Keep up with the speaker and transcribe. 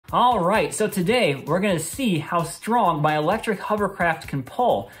All right, so today we're gonna see how strong my electric hovercraft can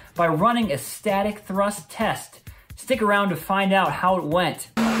pull by running a static thrust test. Stick around to find out how it went.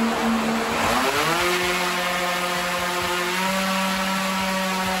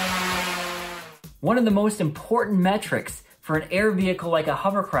 One of the most important metrics for an air vehicle like a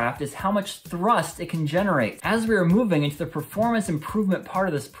hovercraft is how much thrust it can generate. As we are moving into the performance improvement part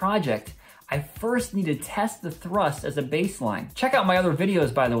of this project, I first need to test the thrust as a baseline. Check out my other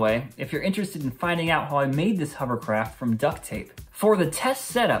videos, by the way, if you're interested in finding out how I made this hovercraft from duct tape. For the test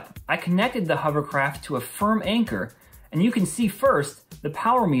setup, I connected the hovercraft to a firm anchor, and you can see first the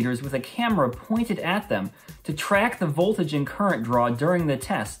power meters with a camera pointed at them to track the voltage and current draw during the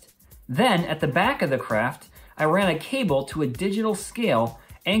test. Then, at the back of the craft, I ran a cable to a digital scale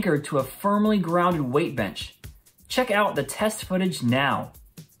anchored to a firmly grounded weight bench. Check out the test footage now.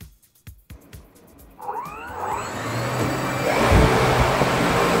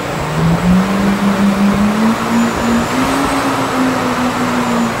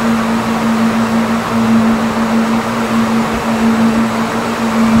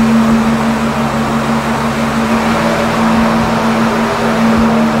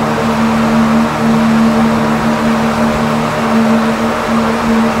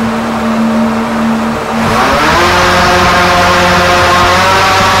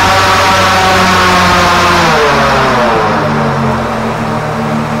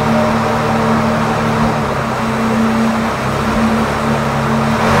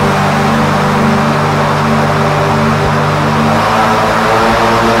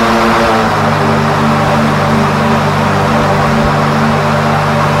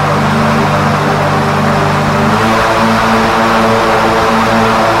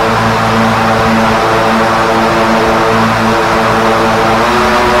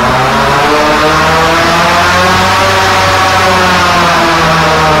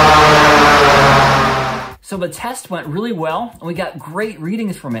 So the test went really well, and we got great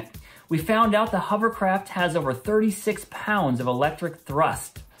readings from it. We found out the hovercraft has over 36 pounds of electric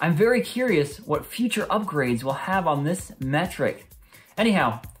thrust. I'm very curious what future upgrades we'll have on this metric.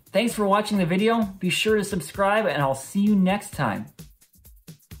 Anyhow, thanks for watching the video. Be sure to subscribe, and I'll see you next time.